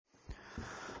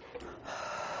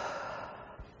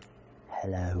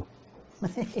hello.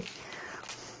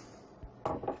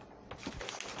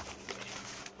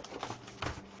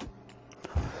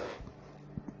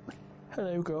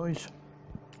 Hello guys.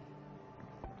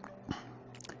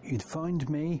 You'd find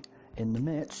me in the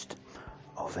midst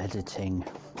of editing.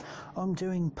 I'm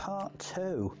doing part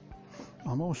 2.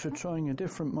 I'm also trying a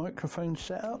different microphone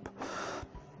setup.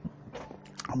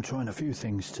 I'm trying a few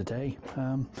things today.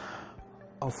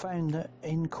 I've found that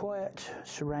in quiet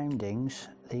surroundings,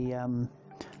 the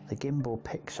gimbal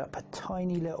picks up a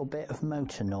tiny little bit of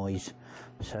motor noise.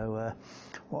 So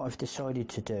what I've decided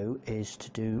to do is to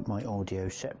do my audio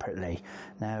separately.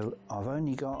 Now I've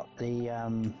only got the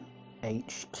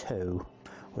H2,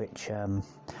 which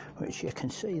you can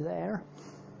see there.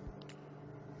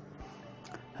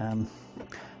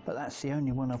 But that's the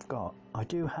only one I've got. I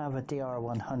do have a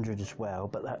DR100 as well,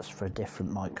 but that's for a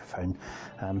different microphone.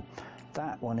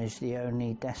 That one is the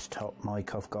only desktop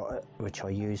mic I've got, which I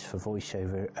use for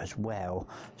voiceover as well.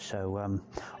 So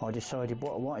I decided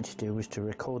what I wanted to do was to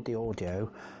record the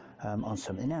audio on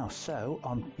something else. So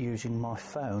I'm using my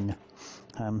phone.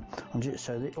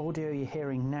 So the audio you're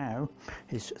hearing now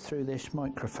is through this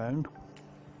microphone.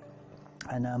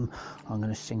 And I'm going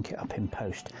to sync it up in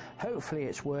post. Hopefully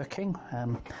it's working.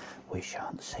 We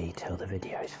shan't see till the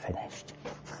video is finished.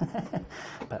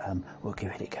 But we'll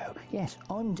give it a go. Yes,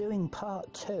 I'm doing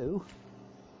part 2.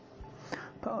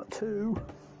 Part 2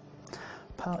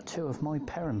 of my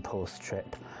Perranporth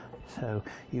trip. So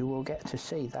you will get to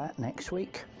see that next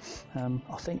week. I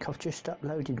think I've just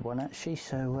uploaded one actually.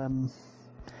 So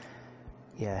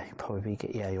yeah,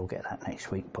 you'll get that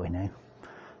next week by now.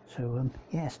 So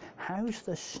yes, how's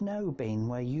the snow been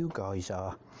where you guys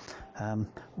are?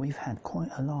 We've had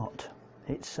quite a lot.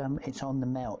 It's on the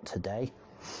melt today,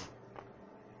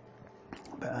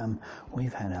 but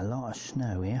we've had a lot of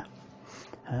snow here.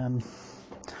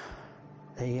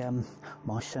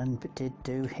 My son did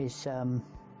do his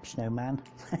snowman.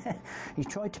 He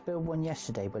tried to build one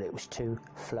yesterday, but it was too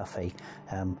fluffy.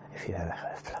 If you ever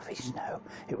had fluffy snow,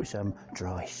 it was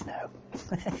dry snow.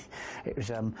 It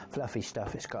was fluffy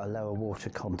stuff. It's got a lower water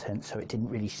content, so it didn't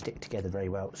really stick together very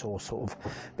well. It's all sort of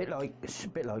a bit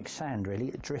like sand, really.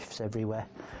 It drifts everywhere.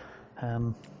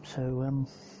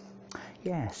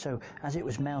 Yeah. So as it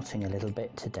was melting a little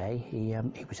bit today, he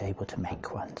was able to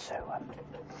make one. So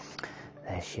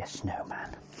there's your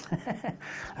snowman.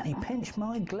 And he pinched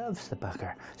my gloves, the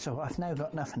bugger. So I've now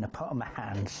got nothing to put on my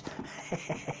hands.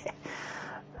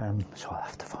 So I'll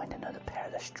have to find another pair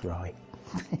that's dry.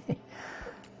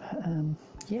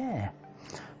 Yeah.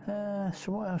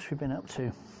 So what else have we been up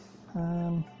to?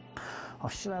 I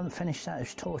still haven't finished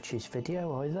those torches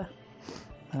video either.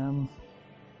 Have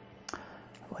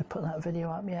I put that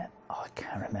video up yet? Oh, I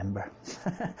can't remember.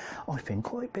 I've been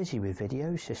quite busy with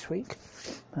videos this week.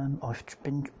 I've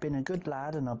been a good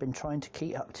lad, and I've been trying to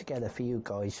keep up together for you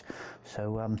guys,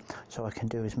 so I can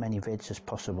do as many vids as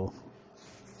possible.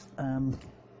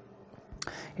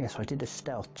 Yes, I did a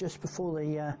stealth just before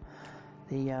the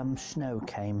snow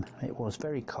came. It was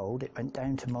very cold. It went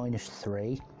down to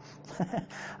 -3,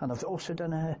 and I've also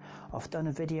done a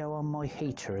video on my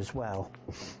heater as well.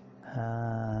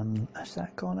 Has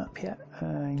that gone up yet?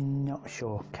 I'm not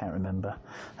sure, can't remember.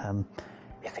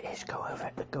 If it is, go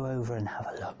over and have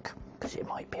a look, because it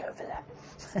might be over there.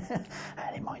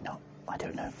 And it might not, I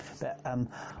don't know. But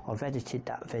I've edited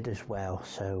that vid as well,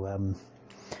 so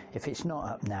if it's not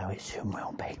up now, it soon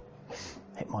will be.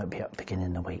 It might be up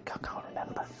beginning of the week, I can't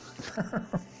remember.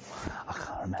 I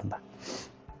can't remember.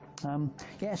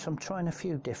 Yes, I'm trying a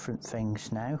few different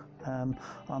things now.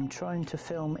 I'm trying to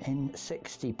film in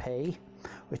 60p,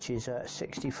 which is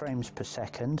 60 frames per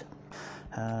second.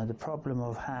 The problem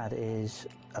I've had is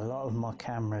a lot of my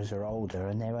cameras are older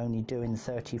and they're only doing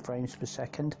 30 frames per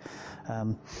second,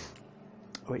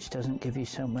 which doesn't give you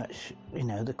so much,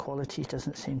 the quality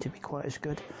doesn't seem to be quite as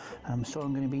good. So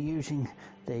I'm going to be using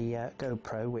the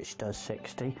GoPro, which does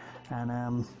 60,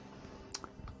 and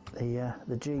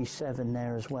the G7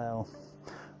 there as well,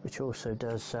 which also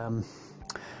does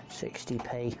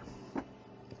 60p.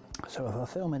 So if I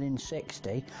film it in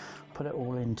 60, put it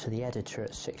all into the editor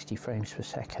at 60 frames per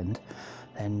second,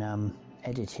 then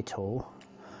edit it all,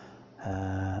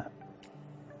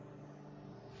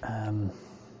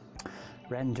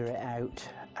 render it out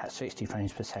at 60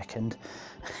 frames per second,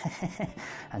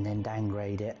 and then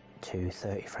downgrade it to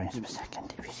 30 frames per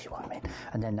second, if you see what I mean.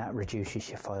 And then that reduces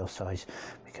your file size,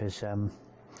 because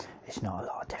it's not a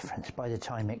lot of difference. By the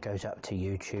time it goes up to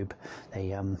YouTube,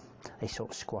 they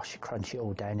sort of crunch it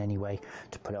all down anyway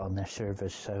to put it on their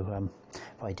servers. So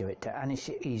if I do it, and it's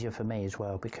easier for me as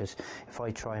well, because if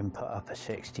I try and put up a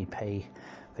 60p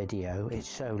video, it's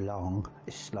so long,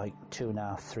 it's like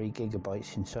 2.5-3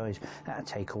 gigabytes in size. That'll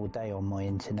take all day on my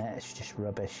internet. It's just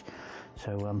rubbish.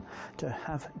 So to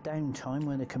have downtime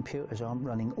when the computers aren't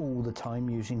running all the time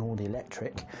using all the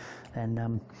electric,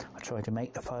 then I try to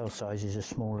make the file sizes as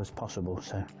small as possible.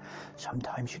 So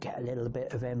sometimes you get a little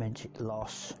bit of image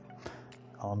loss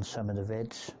on some of the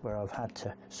vids where I've had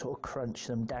to sort of crunch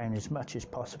them down as much as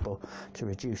possible to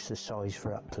reduce the size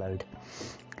for upload,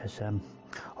 because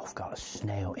I've got a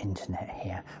snail internet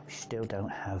here. We still don't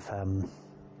have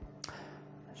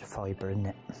there's fibre in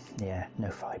it. Yeah, no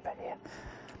fibre here.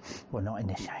 Well, not in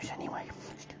this house anyway.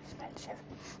 It's too expensive.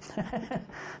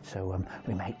 So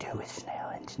we make do with snail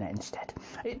internet instead.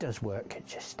 It does work. It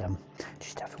just have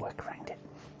to work around it.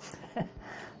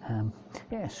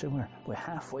 Yeah, so we're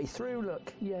halfway through.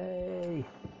 Look, yay!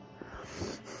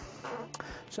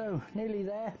 So nearly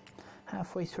there,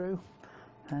 halfway through,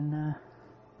 and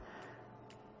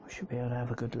we should be able to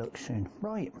have a good look soon.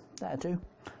 Right, that'll do.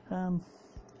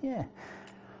 Yeah.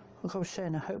 Like I was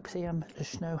saying, I hope the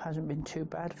snow hasn't been too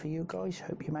bad for you guys.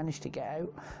 Hope you managed to get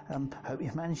out. Hope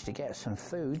you've managed to get some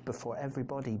food before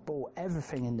everybody bought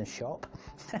everything in the shop.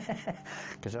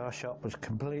 Because our shop was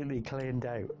completely cleaned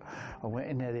out. I went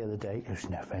in there the other day, there was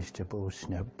no vegetables,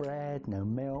 no bread, no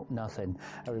milk, nothing.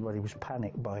 Everybody was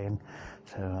panic buying.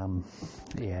 So,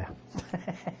 yeah.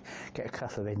 Get a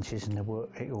couple of inches and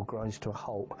it all grinds to a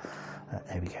halt.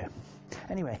 There we go.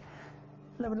 Anyway,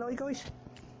 love and light, guys.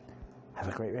 Have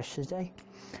a great rest of the day,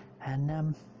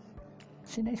 and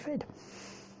see you next vid.